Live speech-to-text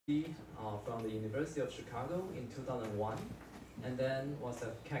from the University of Chicago in 2001, and then was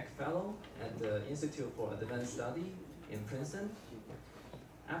a Keck Fellow at the Institute for Advanced Study in Princeton.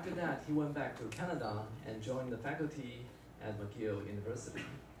 After that, he went back to Canada and joined the faculty at McGill University.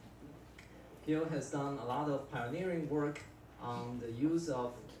 Gil has done a lot of pioneering work on the use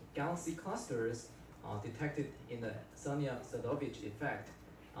of galaxy clusters detected in the Sonia-Sadovich effect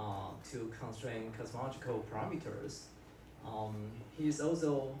to constrain cosmological parameters. He's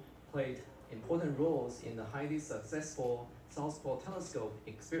also played important roles in the highly successful South Pole Telescope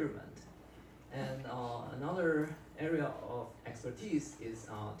experiment. And another area of expertise is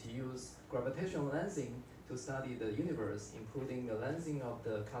to use gravitational lensing to study the universe, including the lensing of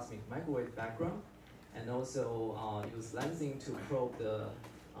the cosmic microwave background, and also use lensing to probe the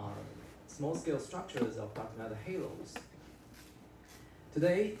small-scale structures of dark matter halos.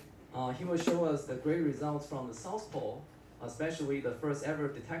 Today, he will show us the great results from the South Pole, especially the first ever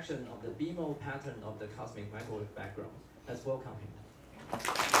detection of the BMO pattern of the cosmic microwave background. Let's welcome him.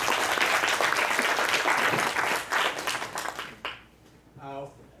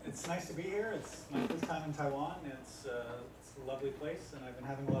 It's nice to be here. It's my first time in Taiwan. It's a lovely place, and I've been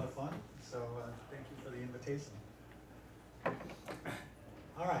having a lot of fun. So thank you for the invitation.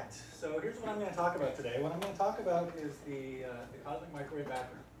 All right, so here's what I'm going to talk about today. What I'm going to talk about is the cosmic microwave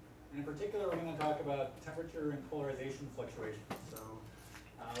background. And in particular, we're going to talk about temperature and polarization fluctuations. So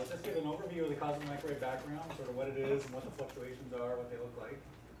let's just give an overview of the cosmic microwave background, sort of what it is and what the fluctuations are, what they look like.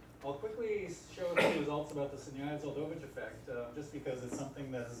 I'll quickly show a few results about the Sonia-Sadovich effect, just because it's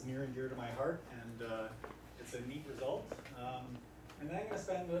something that is near and dear to my heart, and it's a neat result. And then I'm going to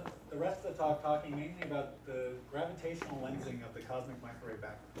spend the rest of the talk talking mainly about the gravitational lensing of the cosmic microwave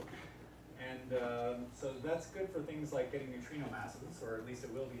background. And so that's good for things like getting neutrino masses, or at least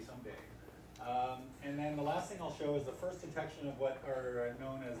it will be someday. And then the last thing I'll show is the first detection of what are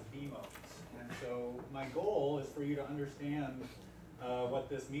known as BMOs. And so my goal is for you to understand what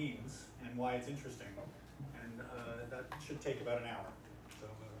this means and why it's interesting. And that should take about an hour. So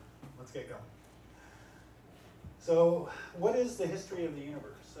let's get going. So what is the history of the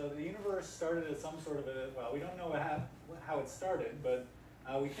universe? So the universe started at some sort of well, we don't know how it started, but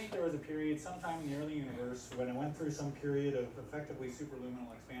we think there was a period sometime in the early universe when it went through some period of effectively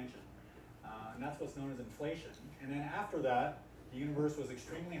superluminal expansion. And that's what's known as inflation. And then after that, the universe was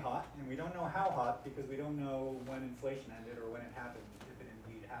extremely hot, and we don't know how hot because we don't know when inflation ended or when it happened, if it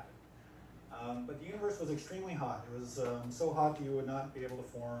indeed happened. But the universe was extremely hot. It was so hot that you would not be able to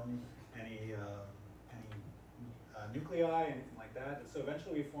form any nuclei, anything like that. So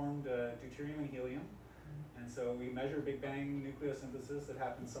eventually we formed deuterium and helium. And so we measure Big Bang nucleosynthesis that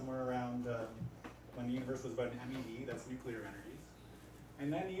happened somewhere around when the universe was about an MeV, that's nuclear energies.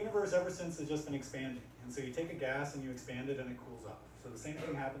 And then the universe ever since has just been expanding. And so you take a gas and you expand it and it cools off. So the same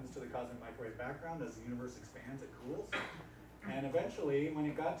thing happens to the cosmic microwave background. As the universe expands, it cools. And eventually, when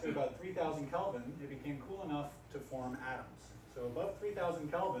it got to about 3,000 Kelvin, it became cool enough to form atoms. So above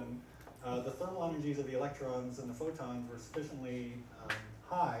 3,000 Kelvin, the thermal energies of the electrons and the photons were sufficiently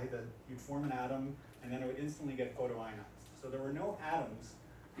high that you'd form an atom and then it would instantly get photoionized. So there were no atoms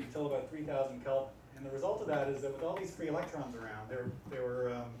until about 3,000 Kelvin. And the result of that is that with all these free electrons around, they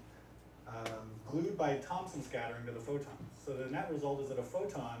were glued by Thomson scattering to the photons. So the net result is that a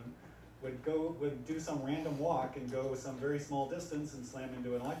photon would do some random walk and go some very small distance and slam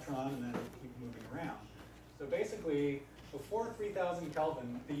into an electron and then keep moving around. So basically, before 3,000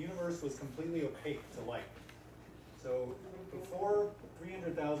 Kelvin, the universe was completely opaque to light. So before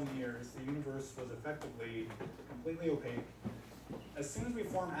 300,000 years, the universe was effectively completely opaque. As soon as we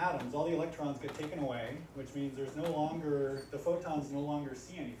form atoms, all the electrons get taken away, which means there's no longer, the photons no longer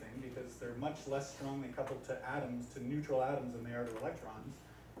see anything because they're much less strongly coupled to atoms, to neutral atoms than they are to electrons.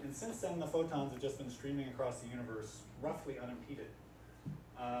 And since then, the photons have just been streaming across the universe roughly unimpeded.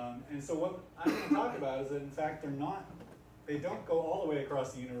 And so what I'm going to talk about is that, in fact, they don't go all the way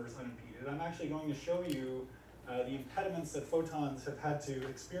across the universe unimpeded. I'm actually going to show you the impediments that photons have had to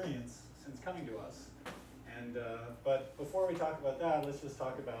experience since coming to us. And but before we talk about that, let's just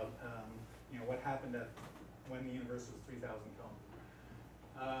talk about what happened when the universe was 3,000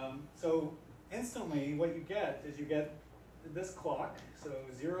 Kelvin. So instantly, what you get is you get this clock. So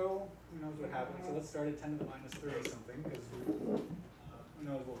 0, who knows what happened? So let's start at 10 to the minus 30 something, because who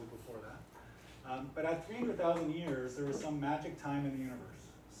knows what was before that. But at 300,000 years, there was some magic time in the universe.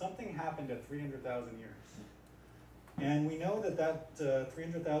 Something happened at 300,000 years. And we know that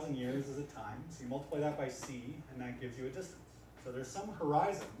 300,000 years is a time, so you multiply that by c, and that gives you a distance. So there's some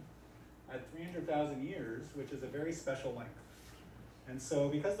horizon at 300,000 years, which is a very special length. And so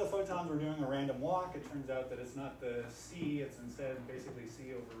because the photons were doing a random walk, it turns out that it's not the c, it's instead basically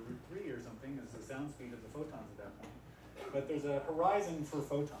c over thing is the sound speed of the photons at that point. But there's a horizon for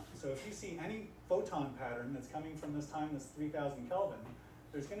photons. So if you see any photon pattern that's coming from this time, this 3000 Kelvin,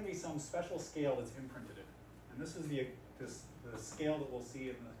 there's going to be some special scale that's imprinted in it. And this is the scale that we'll see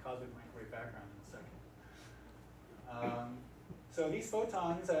in the cosmic microwave background in a second. So these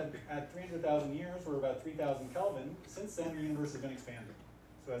photons at 300,000 years were about 3000 Kelvin. Since then, the universe has been expanding.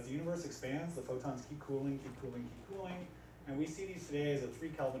 So as the universe expands, the photons keep cooling, keep cooling, keep cooling. And we see these today as a 3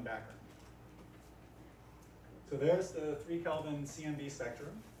 Kelvin background. So there's the 3 Kelvin CMB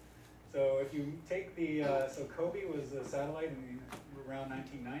spectrum. So if you take the, so COBE was a satellite in around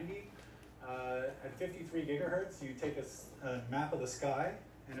 1990. At 53 gigahertz, you take a map of the sky.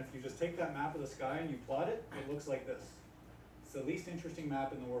 And if you just take that map of the sky and you plot it, it looks like this. It's the least interesting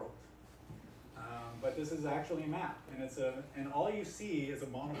map in the world. But this is actually a map. And all you see is a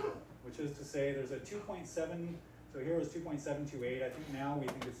monopole, which is to say there's a 2.7, so here was 2.728. I think now we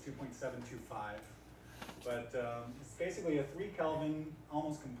think it's 2.725. But it's basically a 3 Kelvin,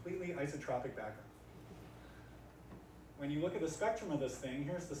 almost completely isotropic background. When you look at the spectrum of this thing,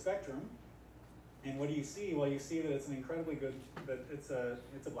 here's the spectrum. And what do you see? Well, you see that it's an incredibly good, that it's a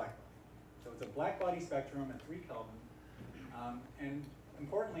black body. So it's a black body spectrum at 3 Kelvin. And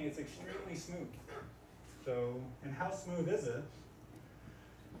importantly, it's extremely smooth. So, and how smooth is it?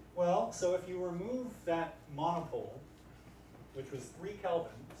 Well, so if you remove that monopole, which was 3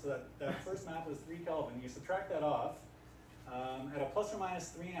 Kelvin, so that first map was 3 Kelvin, you subtract that off, at a plus or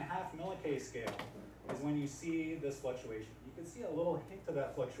minus 3.5 milli-K scale is when you see this fluctuation. You can see a little hint of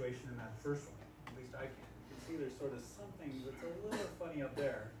that fluctuation in that first one, at least I can. You can see there's sort of something that's a little funny up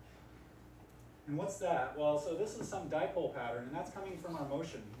there. And what's that? Well, so this is some dipole pattern, and that's coming from our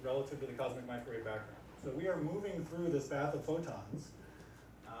motion relative to the cosmic microwave background. So we are moving through this bath of photons,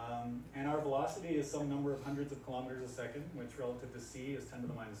 and our velocity is some number of hundreds of kilometers a second, which relative to c is 10 to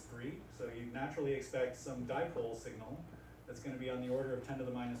the minus 3. So you naturally expect some dipole signal that's going to be on the order of 10 to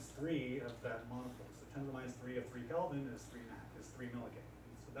the minus 3 of that monopole. So 10 to the minus 3 of 3 Kelvin is 3 milli-K.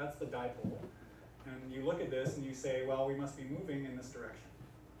 So that's the dipole. And you look at this and you say, well, we must be moving in this direction.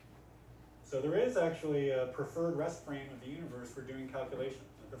 So there is actually a preferred rest frame of the universe for doing calculations.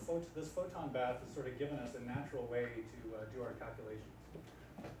 This photon bath has sort of given us a natural way to do our calculations.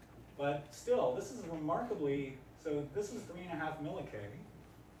 But still, this is remarkably, so this is 3.5 milli-K.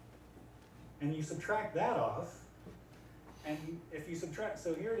 And you subtract that off, and if you subtract,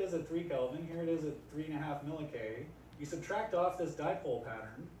 so here it is at 3 Kelvin, here it is at 3.5 milli-K. You subtract off this dipole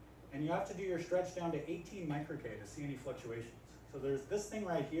pattern, and you have to do your stretch down to 18 micro-K to see any fluctuations. So there's this thing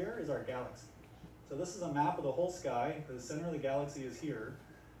right here is our galaxy. So this is a map of the whole sky. The center of the galaxy is here.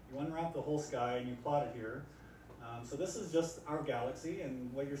 You unwrap the whole sky and you plot it here. So this is just our galaxy,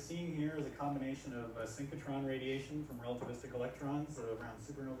 and what you're seeing here is a combination of synchrotron radiation from relativistic electrons around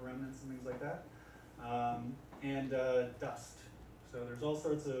supernova remnants and things like that, and dust. So there's all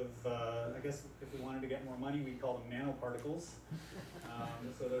sorts of, I guess if we wanted to get more money, we'd call them nanoparticles.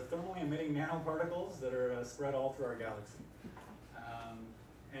 So they're thermally emitting nanoparticles that are spread all through our galaxy.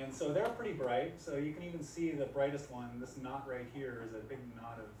 And so they're pretty bright, so you can even see the brightest one, this knot right here, is a big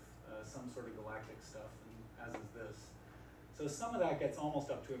knot of some sort of galactic stuff, and as is this. So some of that gets almost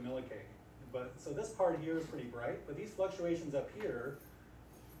up to a milli-K. But so this part here is pretty bright, but these fluctuations up here,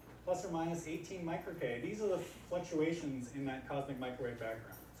 plus or minus 18 micro-K, these are the fluctuations in that cosmic microwave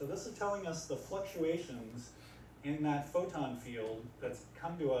background. So this is telling us the fluctuations in that photon field that's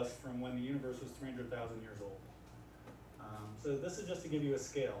come to us from when the universe was 300,000 years old. So this is just to give you a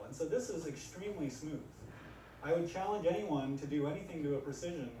scale. And so this is extremely smooth. I would challenge anyone to do anything to a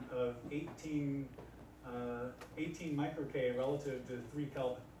precision of 18 micro-K relative to 3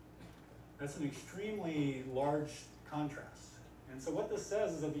 Kelvin. That's an extremely large contrast. And so what this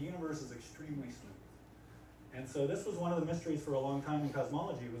says is that the universe is extremely smooth. And so this was one of the mysteries for a long time in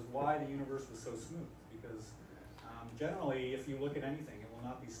cosmology, was why the universe was so smooth. Because generally, if you look at anything, it will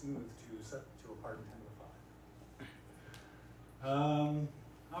not be smooth to a part in 10 to the 5.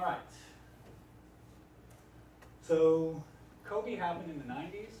 All right. So COBE happened in the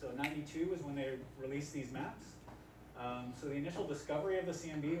 90s. So 92 is when they released these maps. So the initial discovery of the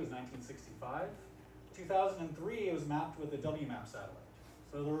CMB was 1965. 2003, it was mapped with the WMAP satellite.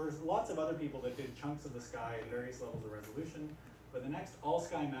 So there was lots of other people that did chunks of the sky at various levels of resolution. But the next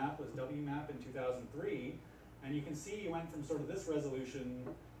all-sky map was WMAP in 2003. And you can see you went from sort of this resolution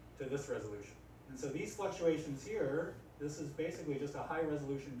to this resolution. And so these fluctuations here, this is basically just a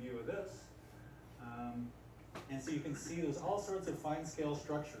high-resolution view of this. And so you can see there's all sorts of fine-scale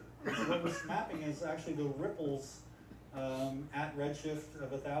structure. And so what we're mapping is actually the ripples at redshift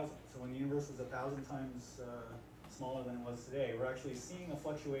of 1,000. So when the universe was 1,000 times smaller than it was today, we're actually seeing the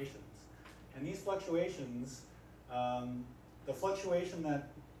fluctuations. And these fluctuations, the fluctuation that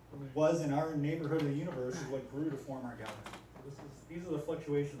was in our neighborhood of the universe is what grew to form our galaxy. These are the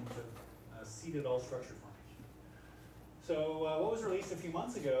fluctuations that seeded all structure formation. So what was released a few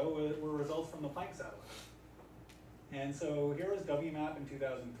months ago were results from the Planck satellite. And so here was WMAP in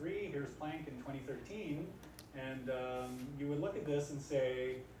 2003, here's Planck in 2013, and you would look at this and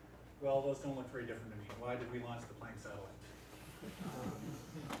say, well, those don't look very different to me. Why did we launch the Planck satellite?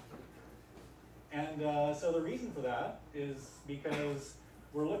 And so the reason for that is because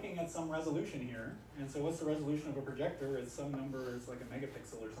we're looking at some resolution here. And so what's the resolution of a projector? It's some number, it's like a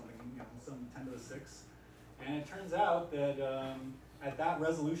megapixel or something, you know, some 10 to the 6. And it turns out that at that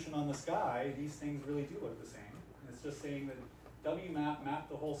resolution on the sky, these things really do look the same. It's just saying that WMAP mapped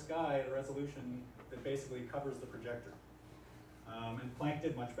the whole sky at a resolution that basically covers the projector. And Planck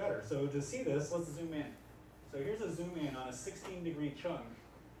did much better. So to see this, let's zoom in. So here's a zoom in on a 16-degree chunk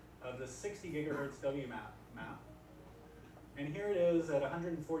of the 60 gigahertz WMAP map. And here it is at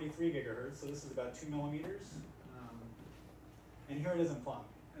 143 gigahertz, so this is about 2 millimeters. And here it is in Planck.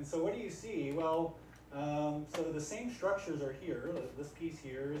 And so what do you see? Well, so the same structures are here. This piece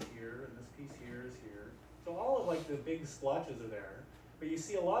here is here, and this piece here is here. So all of like the big splotches are there. But you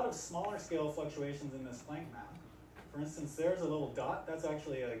see a lot of smaller scale fluctuations in this Planck map. For instance, there's a little dot. That's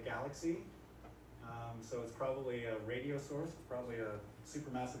actually a galaxy. So it's probably a radio source. It's probably a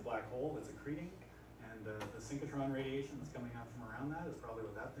supermassive black hole that's accreting. And the synchrotron radiation that's coming out from around that is probably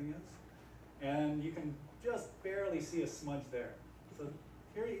what that thing is. And you can just barely see a smudge there. So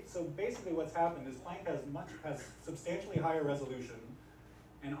so basically what's happened is Planck has substantially higher resolution,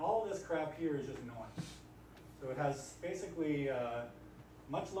 and all of this crap here is just noise. So it has basically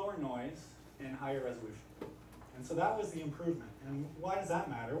much lower noise and higher resolution. And so that was the improvement. And why does that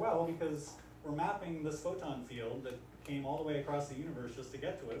matter? Well, because we're mapping this photon field that came all the way across the universe just to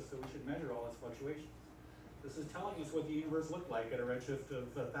get to us, so we should measure all its fluctuations. This is telling us what the universe looked like at a redshift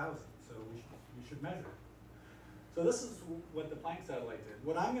of 1,000, so we should measure it. So this is what the Planck satellite did.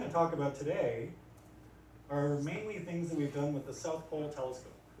 What I'm going to talk about today are mainly things that we've done with the South Pole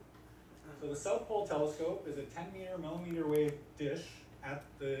telescope. So the South Pole telescope is a 10 millimeter wave dish at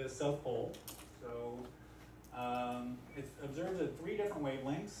the South Pole. So it observes at 3 different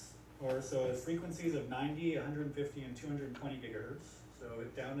wavelengths, so it has frequencies of 90, 150, and 220 gigahertz. So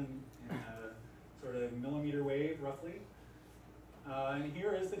it's down in a sort of millimeter wave, roughly. And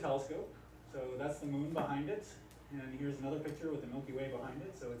here is the telescope. So that's the moon behind it. And here's another picture with the Milky Way behind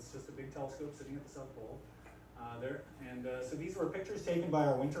it. So it's just a big telescope sitting at the South Pole. So these were pictures taken by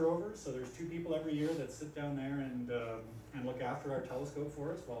our winter rovers. So there's 2 people every year that sit down there and look after our telescope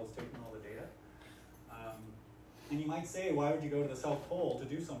for us while it's taking all the data. And you might say, why would you go to the South Pole to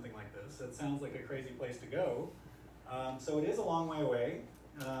do something like this? That sounds like a crazy place to go. So it is a long way away,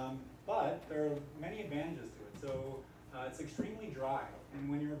 but there are many advantages to it. So it's extremely dry. And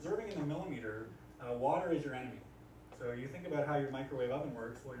when you're observing in the millimeter, water is your enemy. So you think about how your microwave oven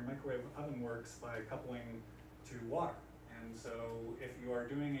works. Well, your microwave oven works by coupling to water. And so if you are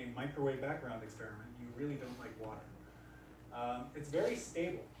doing a microwave background experiment, you really don't like water. It's very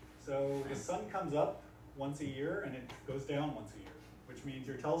stable. So the sun comes up once a year and it goes down once a year, which means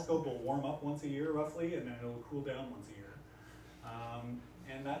your telescope will warm up once a year roughly, and then it'll cool down once a year.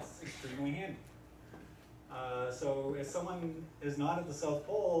 And that's extremely handy. So if someone is not at the South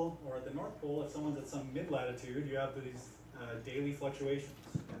Pole or at the North Pole, if someone's at some mid-latitude, you have these daily fluctuations.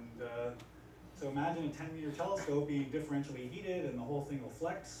 And so imagine a 10-meter telescope being differentially heated, and the whole thing will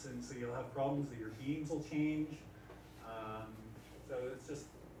flex, and so you'll have problems that your beams will change. So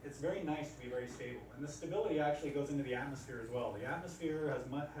it's very nice to be very stable. And the stability actually goes into the atmosphere as well. The atmosphere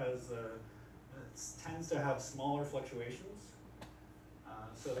tends to have smaller fluctuations.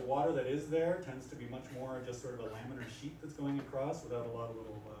 So the water that is there tends to be much more just sort of a laminar sheet that's going across without a lot of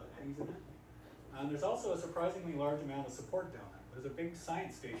little eddies in it. And there's also a surprisingly large amount of support down there. There's a big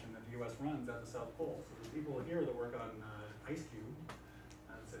science station that the US runs at the South Pole. So there's people here that work on IceCube.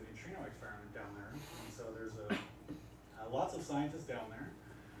 It's a neutrino experiment down there. And so there's lots of scientists down there.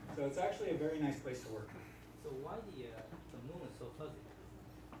 So it's actually a very nice place to work. So why the moon is so fuzzy?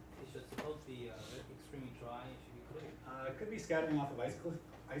 It's just supposed to be extremely dry. It should be clear. It could be scattering off of ice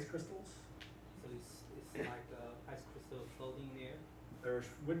crystals. So it's like ice crystal floating in the air? There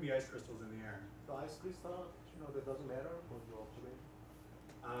would be ice crystals in the air. So ice crystal, that doesn't matter for your observation?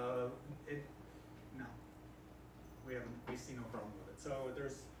 No. We see no problem with it. So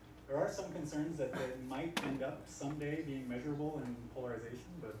there are some concerns that it might end up someday being measurable in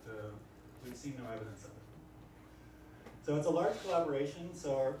polarization, but we've seen no evidence of it. So it's a large collaboration. It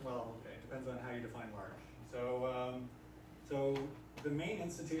depends on how you define large. So So the main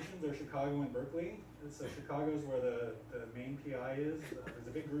institutions are Chicago and Berkeley. So Chicago is where the main PI is. There's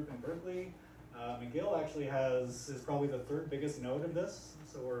a big group in Berkeley. McGill actually is probably the third biggest node of this.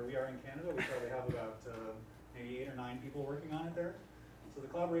 So where we are in Canada, we probably have about maybe 8 or 9 people working on it there. So the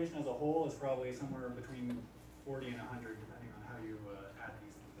collaboration as a whole is probably somewhere between 40 and 100, depending on how you add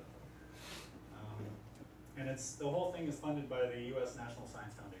these things up. And the whole thing is funded by the U.S. National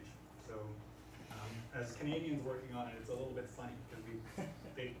Science Foundation. So as Canadians working on it, it's a little bit funny because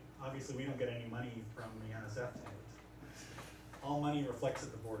obviously we don't get any money from the NSF to it. All money reflects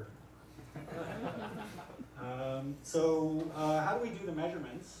at the border. How do we do the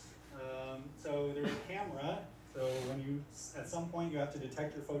measurements? So there's a camera. So at some point you have to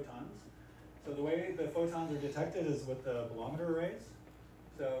detect your photons. So the way the photons are detected is with the bolometer arrays.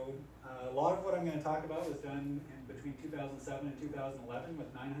 So a lot of what I'm going to talk about was done between 2007 and 2011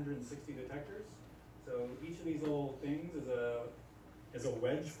 with 960 detectors. So each of these little things is a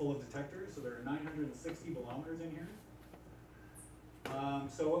wedge full of detectors. So there are 960 bolometers in here.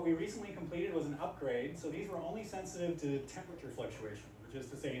 So what we recently completed was an upgrade. So these were only sensitive to temperature fluctuations, which is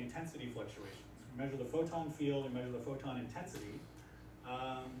to say intensity fluctuations. We measure the photon field and measure the photon intensity.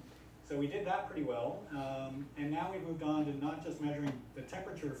 So we did that pretty well. And now we've moved on to not just measuring the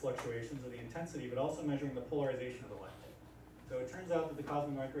temperature fluctuations or the intensity, but also measuring the polarization of the light. So it turns out that the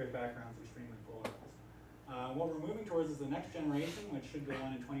cosmic microwave background is extremely polarized. What we're moving towards is the next generation, which should go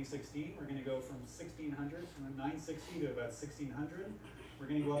on in 2016. We're going to go from 1600, from 960 to about 1600. We're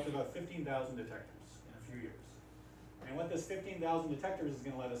going to go up to about 15,000 detectors in a few years. And what this 15,000 detectors is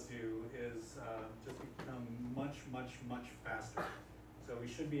going to let us do is just become much, much, much faster. So we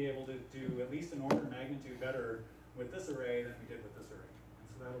should be able to do at least an order of magnitude better with this array than we did with this array. And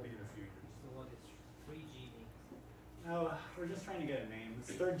so that'll be in a few years. So what is 3G mean? No, we're just trying to get a name.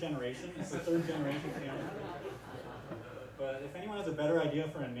 It's third generation. It's the third generation camera. But if anyone has a better idea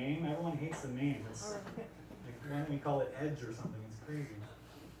for a name, everyone hates the name. It's like, why don't we call it Edge or something? It's crazy.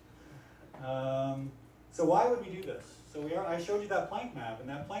 So why would we do this? So I showed you that Planck map, and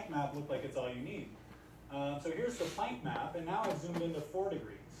that Planck map looked like it's all you need. So here's the Planck map, and now I've zoomed into 4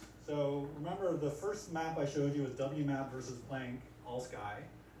 degrees. So remember, the first map I showed you was W map versus Planck, all sky.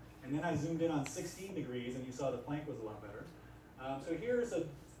 And then I zoomed in on 16 degrees, and you saw the Planck was a lot better. So here's a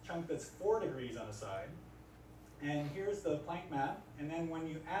chunk that's 4 degrees on a side. And here's the Planck map. And then when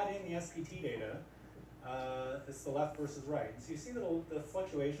you add in the SPT data, it's the left versus right. And so you see that the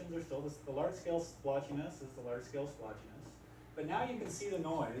fluctuations are still, the large-scale splotchiness is the large-scale splotchiness. But now you can see the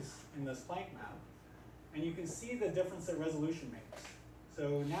noise in this Planck map. And you can see the difference that resolution makes.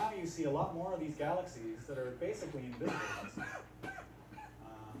 So now you see a lot more of these galaxies that are basically invisible.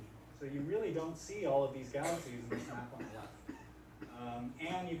 So you really don't see all of these galaxies in this map on the left.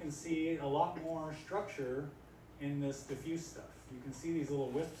 And you can see a lot more structure in this diffuse stuff. You can see these little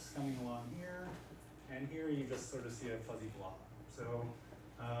wisps coming along here, and here you just sort of see a fuzzy blob.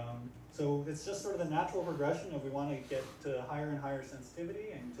 So it's just sort of the natural progression of we want to get to higher and higher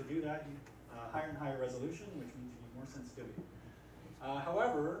sensitivity, and to do that, higher and higher resolution, which means you need more sensitivity.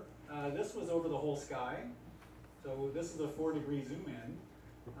 However, this was over the whole sky. So this is a 4-degree zoom in.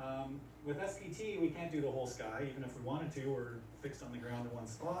 With SPT, we can't do the whole sky, even if we wanted to. We're fixed on the ground in one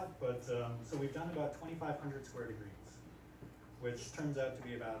spot. But so we've done about 2,500 square degrees, which turns out to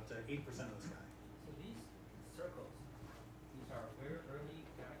be about 8% of the sky. So these circles, these are very early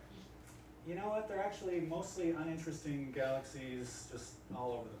galaxies? You know what? They're actually mostly uninteresting galaxies just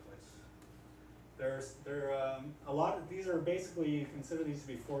all over the place. A lot of these are basically, you consider these to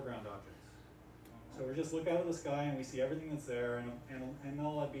be foreground objects. So we just look out of the sky and we see everything that's there, and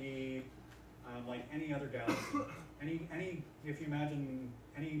they'll be like any other galaxy. If you imagine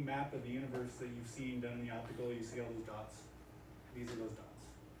any map of the universe that you've seen done in the optical, you see all those dots. These are those dots.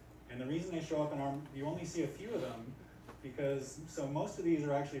 And the reason they show up you only see a few of them, because most of these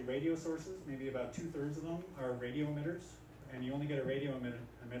are actually radio sources. Maybe about 2/3 of them are radio emitters, and you only get a radio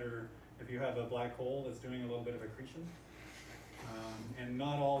emitter if you have a black hole that's doing a little bit of accretion. And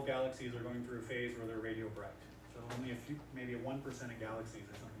not all galaxies are going through a phase where they're radio bright. So only a few, maybe 1% of galaxies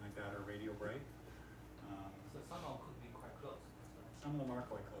or something like that are radio bright. So some of them could be quite close. Some of them are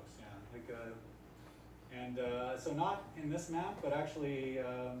quite close, yeah. So not in this map, but actually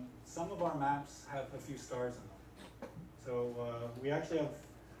some of our maps have a few stars in them. So we actually have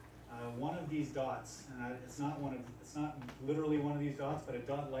one of these dots, and it's not literally one of these dots, but a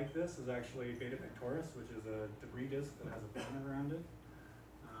dot like this is actually Beta Pictoris, which is a debris disk that has a band around it.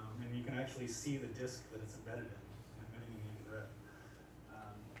 And you can actually see the disk that it's embedded in, emitting the infrared.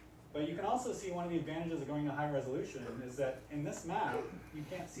 But you can also see one of the advantages of going to high resolution is that in this map, you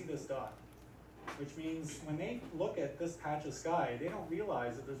can't see this dot. which means when they look at this patch of sky, they don't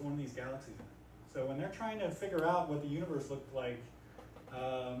realize that there's one of these galaxies in it. So when they're trying to figure out what the universe looked like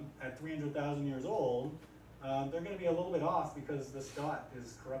at 300,000 years old, they're going to be a little bit off because this dot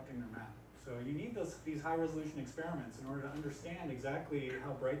is corrupting their map. So you need these high-resolution experiments in order to understand exactly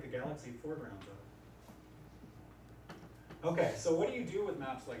how bright the galaxy foregrounds are. Okay, so what do you do with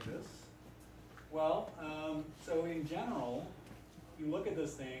maps like this? Well, so in general, you look at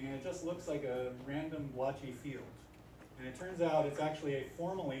this thing and it just looks like a random blotchy field. And it turns out it's actually a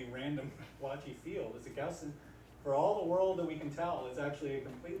formally random blotchy field. It's a Gaussian, for all the world that we can tell, it's actually a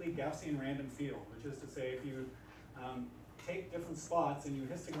completely Gaussian random field, which is to say if you take different spots and you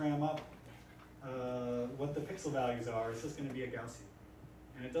histogram up what the pixel values are, it's just going to be a Gaussian.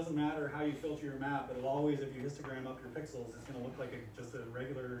 And it doesn't matter how you filter your map, but it'll always, if you histogram up your pixels, it's going to look like just a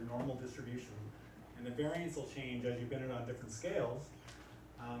regular normal distribution. And the variance will change as you bin it on different scales.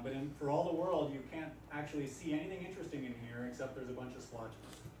 But for all the world, you can't actually see anything interesting in here except there's a bunch of splotches.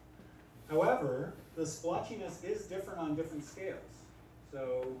 However, the splotchiness is different on different scales.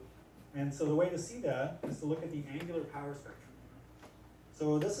 So the way to see that is to look at the angular power spectrum.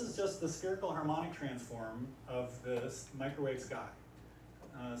 So this is just the spherical harmonic transform of the microwave sky.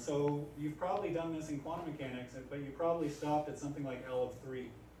 So you've probably done this in quantum mechanics, but you probably stopped at something like L of 3.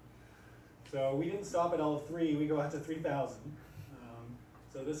 So we didn't stop at L of 3, we go out to 3,000.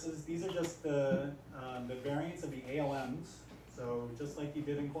 So these are just the variance of the ALMs. So just like you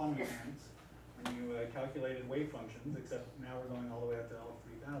did in quantum mechanics, when you calculated wave functions, except now we're going all the way up to L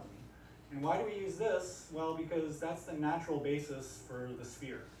of 3,000. And why do we use this? Well, because that's the natural basis for the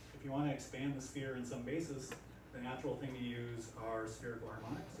sphere. If you want to expand the sphere in some basis, the natural thing to use are spherical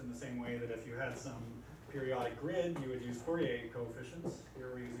harmonics, in the same way that if you had some periodic grid, you would use Fourier coefficients. Here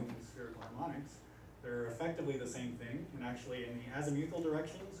we're using spherical harmonics. They're effectively the same thing, and actually in the azimuthal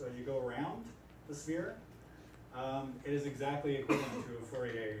direction, so as you go around the sphere, it is exactly equivalent to a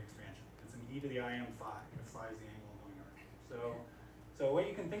Fourier expansion. It's an e to the IM phi, if phi is the angle going around. So what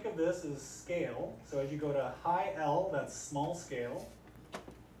you can think of this is scale. So as you go to high L, that's small scale.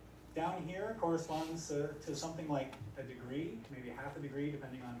 Down here corresponds to something like a degree, maybe half a degree,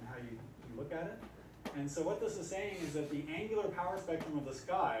 depending on how you look at it. And so what this is saying is that the angular power spectrum of the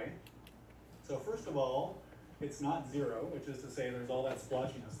sky, so first of all, it's not zero, which is to say there's all that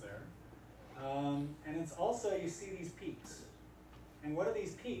splotchiness there. And it's also, you see these peaks. And what are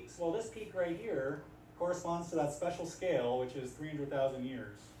these peaks? Well, this peak right here corresponds to that special scale, which is 300,000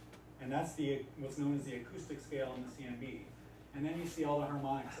 years. And that's what's known as the acoustic scale in the CMB. And then you see all the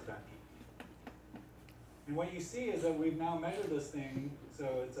harmonics of that peak. And what you see is that we've now measured this thing,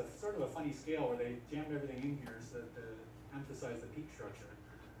 so it's a sort of a funny scale where they jammed everything in here so that to emphasize the peak structure.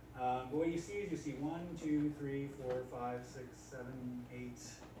 But what you see is you see 1, 2, 3, 4, 5, 6, 7, 8, and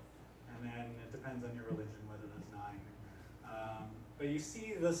then it depends on your religion whether there's 9. But you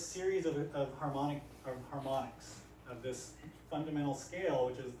see this series of harmonics of this fundamental scale,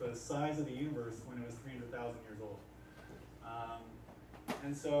 which is the size of the universe when it was 300,000 years old.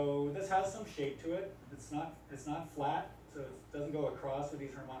 And so this has some shape to it. It's not flat, so it doesn't go across with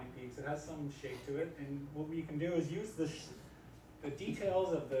these harmonic peaks. It has some shape to it, and what we can do is use the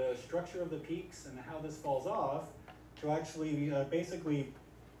details of the structure of the peaks and how this falls off to actually basically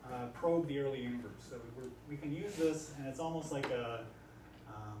probe the early universe. So we can use this, and it's almost like a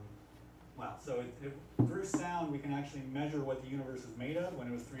through sound we can actually measure what the universe is made of when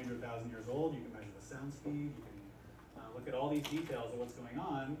it was 300,000 years old. You can measure the sound speed. You can look at all these details of what's going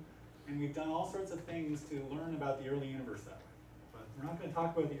on, and we've done all sorts of things to learn about the early universe that way. But we're not going to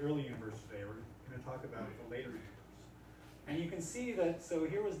talk about the early universe today. We're going to talk about the later universe. And you can see that, so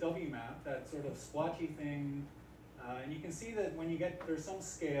here was WMAP, that sort of splotchy thing, and you can see that when you there's some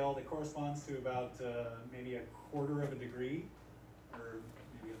scale that corresponds to about maybe 1/4 of a degree, or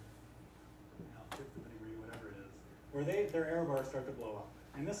maybe a 1/5 of a degree, whatever it is, where their error bars start to blow up.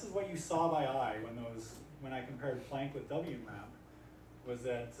 And this is what you saw by eye when I compared Planck with WMAP, was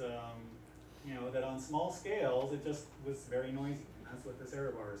that that on small scales it just was very noisy. And that's what this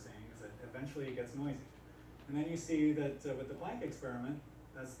error bar is saying, is that eventually it gets noisy. And then you see that with the Planck experiment,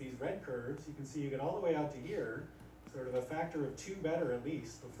 that's these red curves. You can see you get all the way out to here, sort of a factor of 2 better at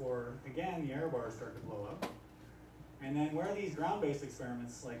least, before, again, the error bars start to blow up. And then where are these ground-based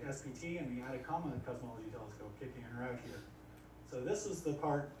experiments like SPT and the Atacama Cosmology Telescope kicking in or out here? So this is the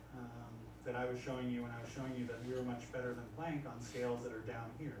part that I was showing you when I was showing you that we were much better than Planck on scales that are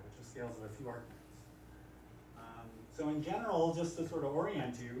down here, which are scales of a few arcminutes. So in general, just to sort of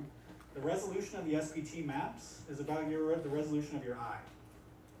orient you, the resolution of the SPT maps is about the resolution of your eye.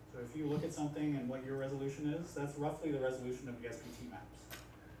 So if you look at something and what your resolution is, that's roughly the resolution of the SPT maps.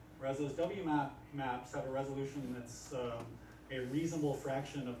 whereas those W maps have a resolution that's a reasonable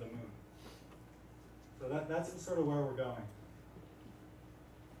fraction of the moon. So that's sort of where we're going.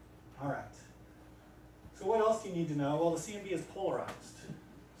 All right. So what else do you need to know? Well, the CMB is polarized.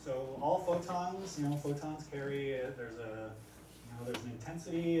 So all photons, photons carry there's an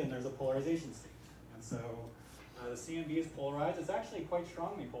intensity and there's a polarization state. And so the CMB is polarized. It's actually quite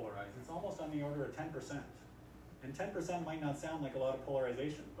strongly polarized. It's almost on the order of 10%. And 10% might not sound like a lot of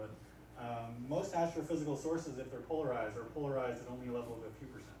polarization, but most astrophysical sources, if they're polarized, are polarized at only a level of a few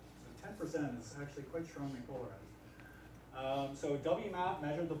percent. So 10% is actually quite strongly polarized. So WMAP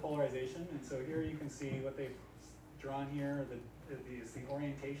measured the polarization, and so here you can see what they've drawn here is the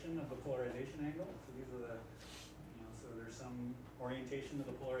orientation of the polarization angle. So these are the, so there's some orientation of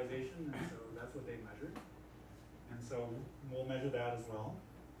the polarization, and so that's what they measured. And so we'll measure that as well.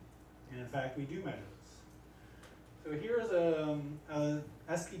 And in fact, we do measure this. So here's a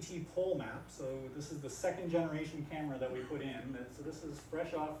SPT pole map. So this is the second generation camera that we put in. So this is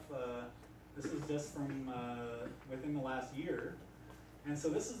fresh off, this is just from within the last year. And so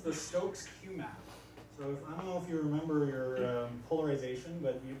this is the Stokes Q map. So I don't know if you remember your polarization,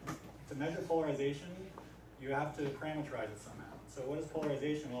 but to measure polarization, you have to parameterize it somehow. So what is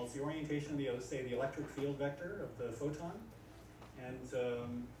polarization? Well, it's the orientation of the, let's say, the electric field vector of the photon. And so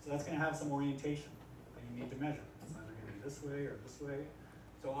that's going to have some orientation that you need to measure. It's either going to be this way or this way.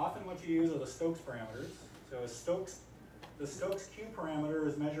 So often what you use are the Stokes parameters. So the Stokes Q parameter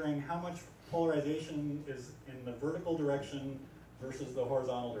is measuring how much polarization is in the vertical direction versus the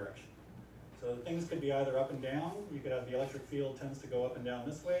horizontal direction. So things could be either up and down. You could have the electric field tends to go up and down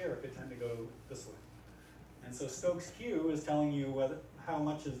this way, or it could tend to go this way. And so Stokes Q is telling you how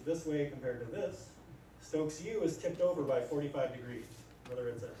much is this way compared to this. Stokes U is tipped over by 45 degrees, whether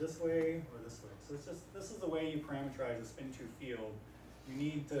it's at this way or this way. So it's just, this is the way you parameterize a spin-2 field. You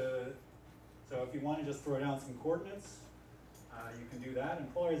need to, so if you want to just throw down some coordinates, you can do that.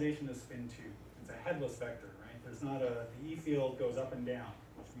 And polarization is spin-2. It's a headless vector, right? There's not the E field goes up and down,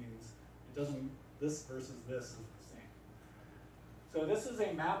 which means it doesn't, this versus this is the same. So this is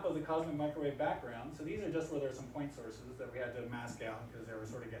a map of the cosmic microwave background. So these are just where there's some point sources that we had to mask out because they were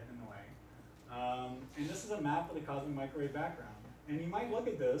sort of getting in the way. And this is a map of the cosmic microwave background. And you might look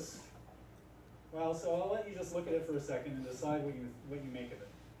at this. Well, so I'll let you just look at it for a second and decide what you make of it.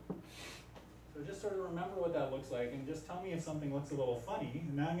 So just sort of remember what that looks like and just tell me if something looks a little funny.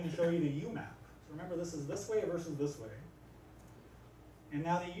 And now I'm going to show you the U map. So remember, this is this way versus this way. And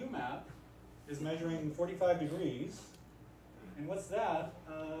now the U map is measuring 45 degrees. And what's that?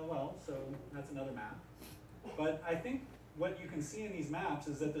 Well, so that's another map. But I think what you can see in these maps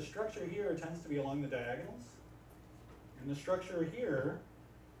is that the structure here tends to be along the diagonals. And the structure here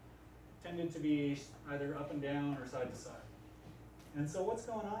tended to be either up and down or side to side. And so what's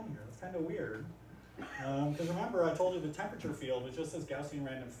going on here? It's kind of weird. Because remember, I told you the temperature field is just this Gaussian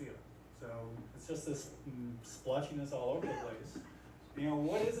random field. So it's just this splotchiness all over the place.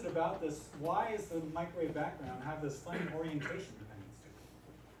 What is it about this? Why is the microwave background have this funny orientation dependence to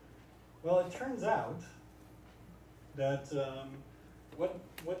it? Well, it turns out that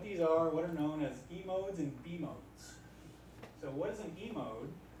what these are, what are known as E modes and B modes. So what is an E mode?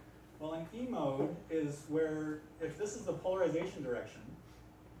 Well, an E mode is where, if this is the polarization direction,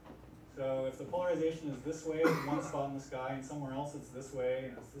 so if the polarization is this way in one spot in the sky and somewhere else it's this way,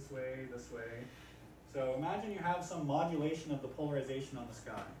 and it's this way, this way. So imagine you have some modulation of the polarization on the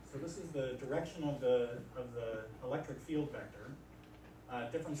sky. So this is the direction of the electric field vector,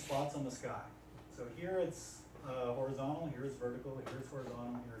 different spots on the sky. So here it's horizontal, here it's vertical, here it's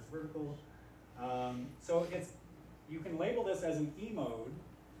horizontal, here it's vertical. So you can label this as an E mode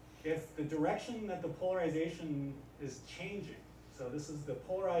if the direction that the polarization is changing. So this is the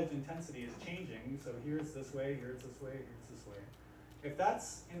polarized intensity is changing. So here it's this way, here it's this way, here it's this way. If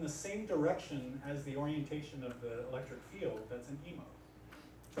that's in the same direction as the orientation of the electric field, that's an E mode.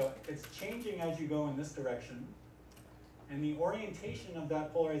 So it's changing as you go in this direction, and the orientation of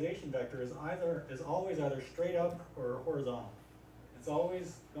that polarization vector is always either straight up or horizontal. It's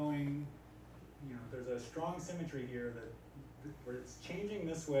always going, there's a strong symmetry here where it's changing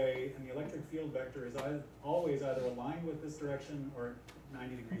this way, and the electric field vector is always either aligned with this direction or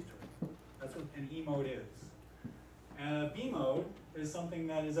 90 degrees to it. That's what an E mode is. And a B mode is something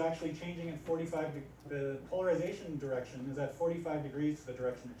that is actually changing at 45 degrees. The polarization direction is at 45 degrees to the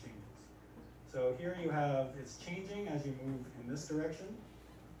direction it changes. So here you have, it's changing as you move in this direction,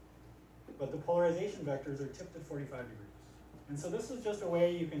 but the polarization vectors are tipped at 45 degrees. And so this is just a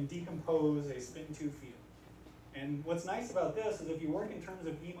way you can decompose a spin-2 field. And what's nice about this is if you work in terms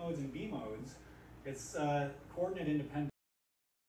of E modes and B modes, it's coordinate independent.